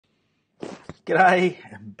G'day,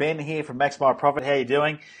 Ben here from MaxMyProfit. How are you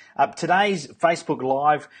doing? Today's Facebook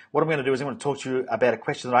Live, what I'm going to do is I'm going to talk to you about a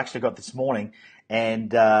question that I actually got this morning,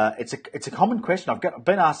 and it's a common question. I've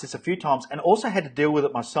been asked this a few times and also had to deal with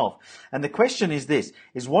it myself. And the question is this: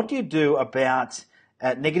 what do you do about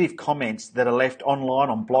negative comments that are left online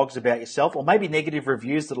on blogs about yourself, or maybe negative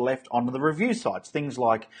reviews that are left on the review sites, things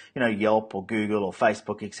like Yelp or Google or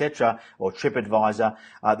Facebook, etc., or TripAdvisor.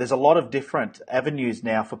 There's a lot of different avenues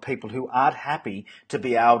now for people who aren't happy to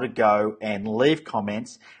be able to go and leave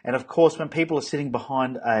comments. And of course, when people are sitting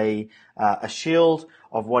behind a shield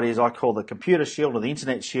of what is, I call the computer shield or the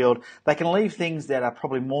internet shield, they can leave things that are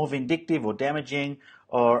probably more vindictive or damaging,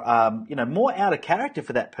 or more out of character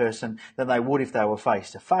for that person than they would if they were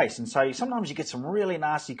face to face. And so sometimes you get some really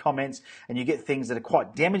nasty comments, and you get things that are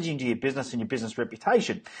quite damaging to your business and your business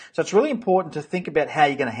reputation. So it's really important to think about how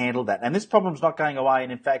you're going to handle that. And this problem's not going away,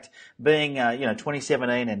 and in fact, being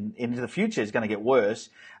 2017 and into the future is going to get worse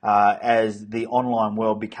as the online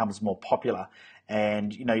world becomes more popular.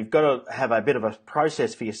 And you've got to have a bit of a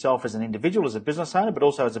process for yourself as an individual, as a business owner, but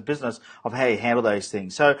also as a business, of how you handle those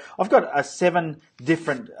things. So I've got 7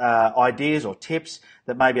 different ideas or tips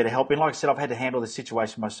that may be able to help. And like I said, I've had to handle this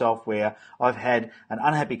situation myself, where I've had an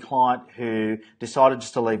unhappy client who decided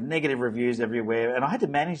just to leave negative reviews everywhere, and I had to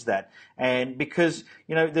manage that. And because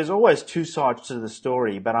there's always 2 sides to the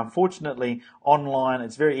story, but unfortunately online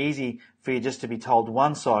it's very easy for you just to be told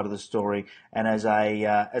one side of the story, and as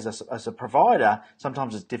a provider,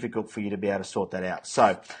 sometimes it's difficult for you to be able to sort that out.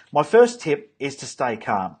 So my first tip is to stay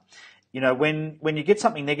calm. When you get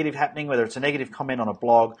something negative happening, whether it's a negative comment on a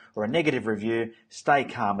blog or a negative review, stay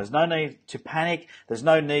calm. There's no need to panic. There's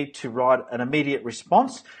no need to write an immediate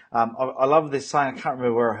response. I love this saying. I can't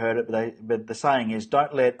remember where I heard it, but the saying is,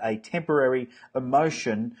 don't let a temporary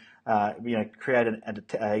emotion create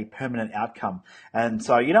a permanent outcome. And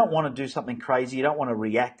so you don't want to do something crazy. You don't want to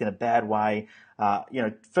react in a bad way.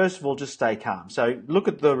 First of all, just stay calm. So look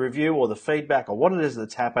at the review or the feedback or what it is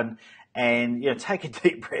that's happened, and take a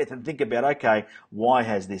deep breath and think about, okay, why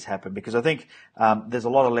has this happened? Because I think there's a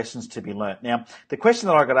lot of lessons to be learnt. Now, the question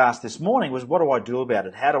that I got asked this morning was, what do I do about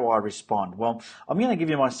it? How do I respond? Well, I'm going to give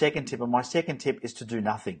you my second tip, and my second tip is to do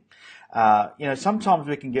nothing. Sometimes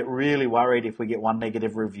we can get really worried if we get one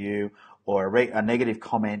negative review or a negative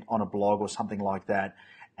comment on a blog or something like that.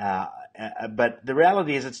 But the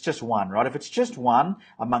reality is it's just one, right? If it's just one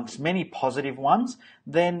amongst many positive ones,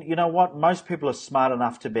 then you know what? Most people are smart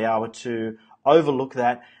enough to be able to overlook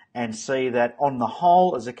that and see that on the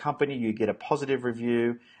whole, as a company, you get a positive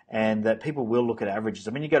review, and that people will look at averages.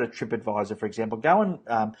 I mean, you go to TripAdvisor, for example. Go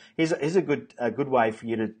and here's a good way for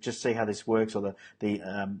you to just see how this works, or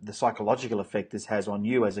the psychological effect this has on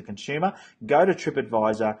you as a consumer. Go to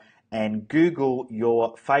TripAdvisor and Google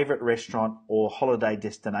your favorite restaurant or holiday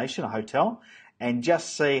destination, a hotel, and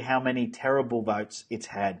just see how many terrible votes it's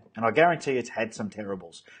had. And I guarantee it's had some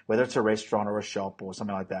terribles, whether it's a restaurant or a shop or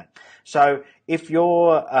something like that. So if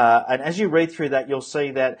you're, and as you read through that, you'll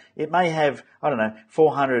see that it may have,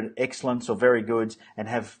 400 excellents or very goods and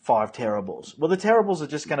have 5 terribles. Well, the terribles are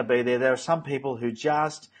just going to be there. There are some people who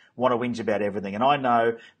just want to whinge about everything. And I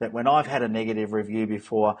know that when I've had a negative review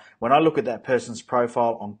before, when I look at that person's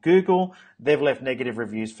profile on Google, they've left negative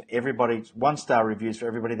reviews for everybody, 1-star reviews for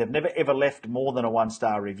everybody. They've never ever left more than a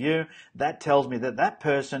 1-star review. That tells me that that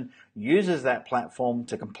person uses that platform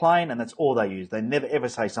to complain, and that's all they use. They never ever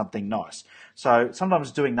say something nice. So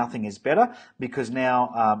sometimes doing nothing is better, because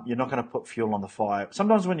now you're not going to put fuel on the fire.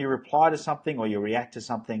 Sometimes when you reply to something or you react to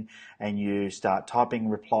something and you start typing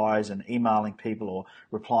replies and emailing people or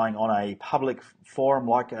replying on a public forum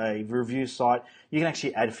like a review site, you can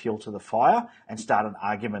actually add fuel to the fire and start an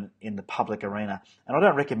argument in the public arena. And I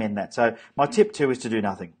don't recommend that. So my tip 2 is to do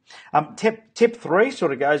nothing. Tip 3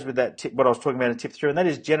 sort of goes with that tip, what I was talking about in tip 3, and that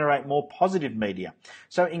is generate more positive media.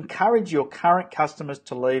 So encourage your current customers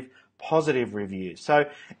to leave positive reviews. So,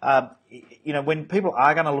 when people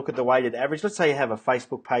are going to look at the weighted average, let's say you have a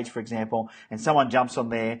Facebook page, for example, and someone jumps on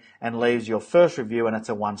there and leaves your first review and it's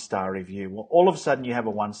a 1-star review. Well, all of a sudden you have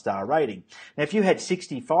a 1-star rating. Now, if you had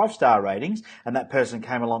 65-star ratings and that person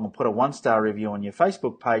came along and put a 1-star review on your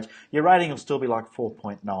Facebook page, your rating will still be like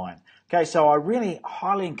 4.9. Okay, so I really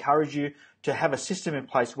highly encourage you to have a system in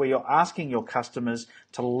place where you're asking your customers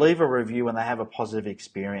to leave a review when they have a positive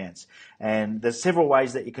experience. And there's several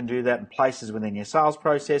ways that you can do that and places within your sales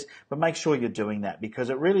process, but make sure you're doing that, because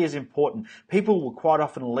it really is important. People will quite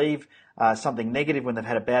often leave something negative when they've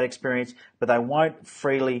had a bad experience, but they won't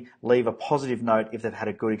freely leave a positive note if they've had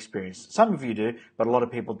a good experience. Some of you do, but a lot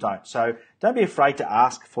of people don't. So don't be afraid to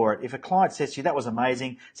ask for it. If a client says to you, that was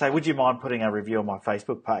amazing, say, would you mind putting a review on my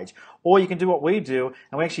Facebook page? Or you can do what we do,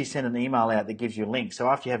 and we actually send an email out that gives you links. So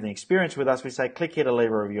after you have the experience with us, we say, click here to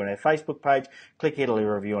leave a review on our Facebook page, click here to leave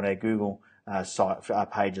a review on our Google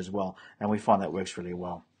site page as well. And we find that works really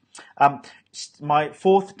well. My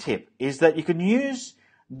fourth tip is that you can use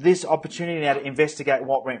this opportunity now to investigate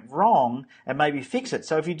what went wrong and maybe fix it.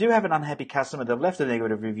 So if you do have an unhappy customer that left a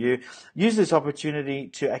negative review, use this opportunity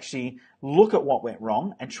to actually look at what went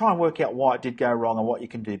wrong and try and work out why it did go wrong and what you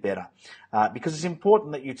can do better. Because it's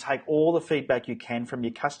important that you take all the feedback you can from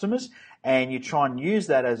your customers and you try and use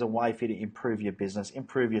that as a way for you to improve your business,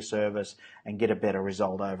 improve your service, and get a better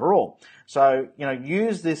result overall. So,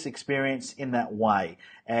 use this experience in that way.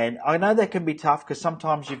 And I know that can be tough because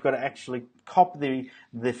sometimes you've got to actually cop the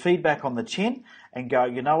feedback on the chin and go,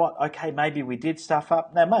 you know what, okay, maybe we did stuff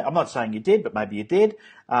up. Now, I'm not saying you did, but maybe you did,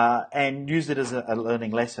 and use it as a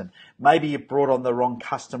learning lesson. Maybe you brought on the wrong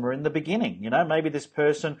customer in the beginning. Maybe this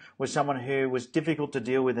person was someone who was difficult to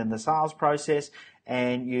deal with in the sales process,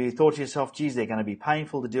 and you thought to yourself, geez, they're going to be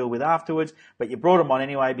painful to deal with afterwards, but you brought them on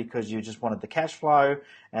anyway because you just wanted the cash flow,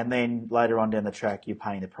 and then later on down the track, you're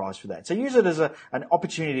paying the price for that. So use it as an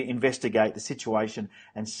opportunity to investigate the situation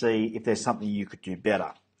and see if there's something you could do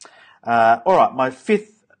better. All right, my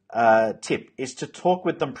fifth tip is to talk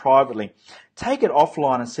with them privately. Take it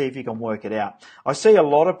offline and see if you can work it out. I see a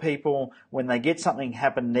lot of people, when they get something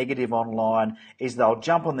happen negative online, is they'll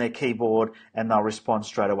jump on their keyboard and they'll respond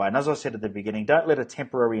straight away. And as I said at the beginning, don't let a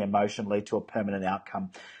temporary emotion lead to a permanent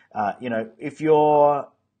outcome.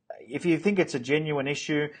 If you think it's a genuine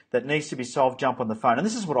issue that needs to be solved, jump on the phone. And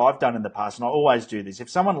this is what I've done in the past, and I always do this. If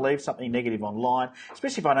someone leaves something negative online,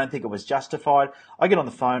 especially if I don't think it was justified, I get on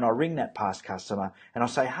the phone, I ring that past customer, and I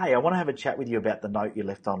say, hey, I want to have a chat with you about the note you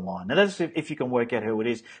left online. And that's if you can work out who it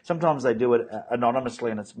is. Sometimes they do it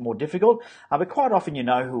anonymously and it's more difficult, but quite often you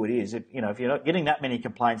know who it is. If you're not getting that many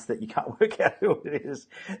complaints that you can't work out who it is,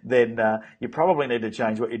 then you probably need to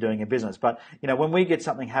change what you're doing in business. But, when we get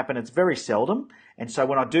something happen, it's very seldom. And so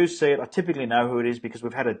when I do see it, I typically know who it is because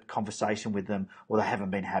we've had a conversation with them or they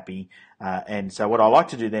haven't been happy. And so what I like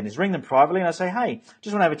to do then is ring them privately and I say, hey,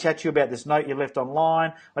 just want to have a chat to you about this note you left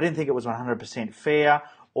online. I didn't think it was 100% fair.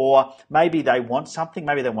 Or maybe they want something,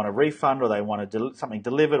 maybe they want a refund or they want something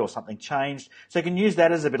delivered or something changed. So you can use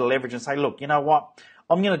that as a bit of leverage and say, look, you know what?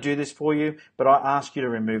 I'm going to do this for you, but I ask you to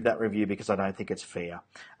remove that review because I don't think it's fair.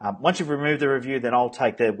 Once you've removed the review, then I'll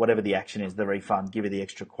take whatever the action is, the refund, give you the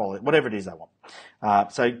extra quality, whatever it is they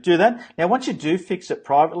want. So do that. Now, once you do fix it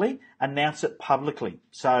privately, announce it publicly.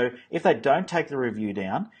 So if they don't take the review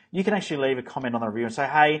down, you can actually leave a comment on the review and say,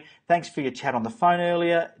 hey, thanks for your chat on the phone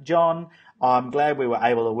earlier, John. I'm glad we were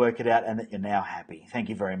able to work it out and that you're now happy. Thank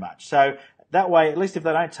you very much. So that way, at least if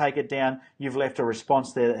they don't take it down, you've left a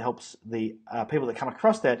response there that helps the people that come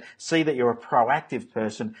across that see that you're a proactive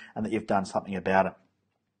person and that you've done something about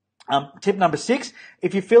it. Tip number 6,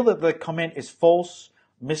 if you feel that the comment is false,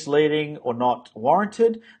 misleading or not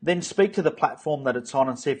warranted, then speak to the platform that it's on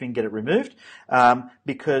and see if you can get it removed.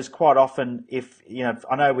 Because quite often,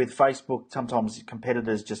 I know with Facebook, sometimes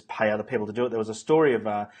competitors just pay other people to do it. There was a story of,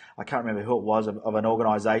 I can't remember who it was, of an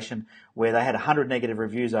organisation where they had 100 negative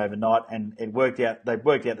reviews overnight, and they worked out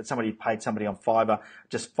that somebody paid somebody on Fiverr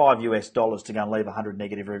just $5 to go and leave 100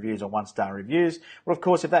 negative reviews or 1-star reviews. Well, of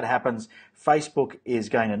course, if that happens, Facebook is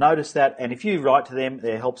going to notice that, and if you write to them,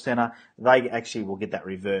 their help center, they actually will get that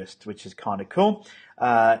reversed, which is kind of cool.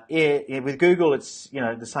 With Google, it's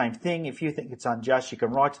the same thing. If you think it's unjust, you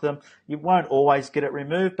can write to them. You won't always get it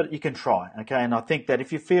removed, but you can try. Okay, and I think that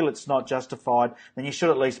if you feel it's not justified, then you should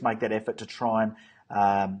at least make that effort to try and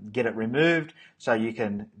get it removed, so you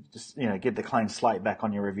can just, get the clean slate back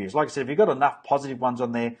on your reviews. Like I said, if you've got enough positive ones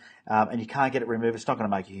on there and you can't get it removed, it's not going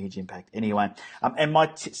to make a huge impact anyway. And my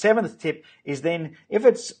 7th tip is then, if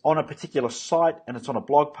it's on a particular site and it's on a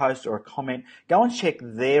blog post or a comment, go and check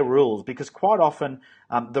their rules, because quite often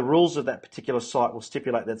the rules of that particular site will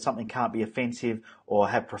stipulate that something can't be offensive or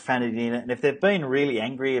have profanity in it. And if they've been really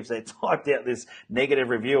angry, if they typed out this negative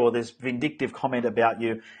review or this vindictive comment about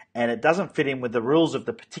you, and it doesn't fit in with the rules of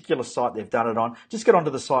the particular site they've done it on, just get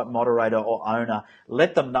onto the site moderator or owner,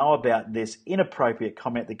 let them know about this inappropriate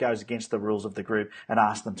comment that goes against the rules of the group and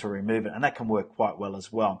ask them to remove it. And that can work quite well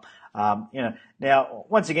as well. Now,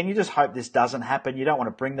 once again, you just hope this doesn't happen. You don't want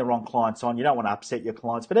to bring the wrong clients on. You don't want to upset your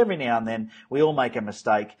clients. But every now and then, we all make a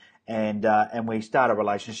mistake, and we start a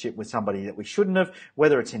relationship with somebody that we shouldn't have,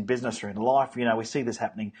 whether it's in business or in life. We see this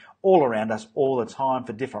happening all around us all the time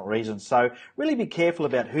for different reasons. So really be careful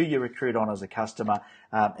about who you recruit on as a customer.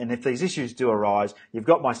 And if these issues do arise, you've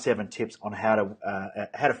got my 7 tips on how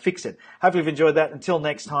to fix it. Hopefully you've enjoyed that. Until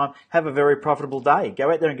next time, have a very profitable day. Go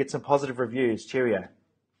out there and get some positive reviews. Cheerio.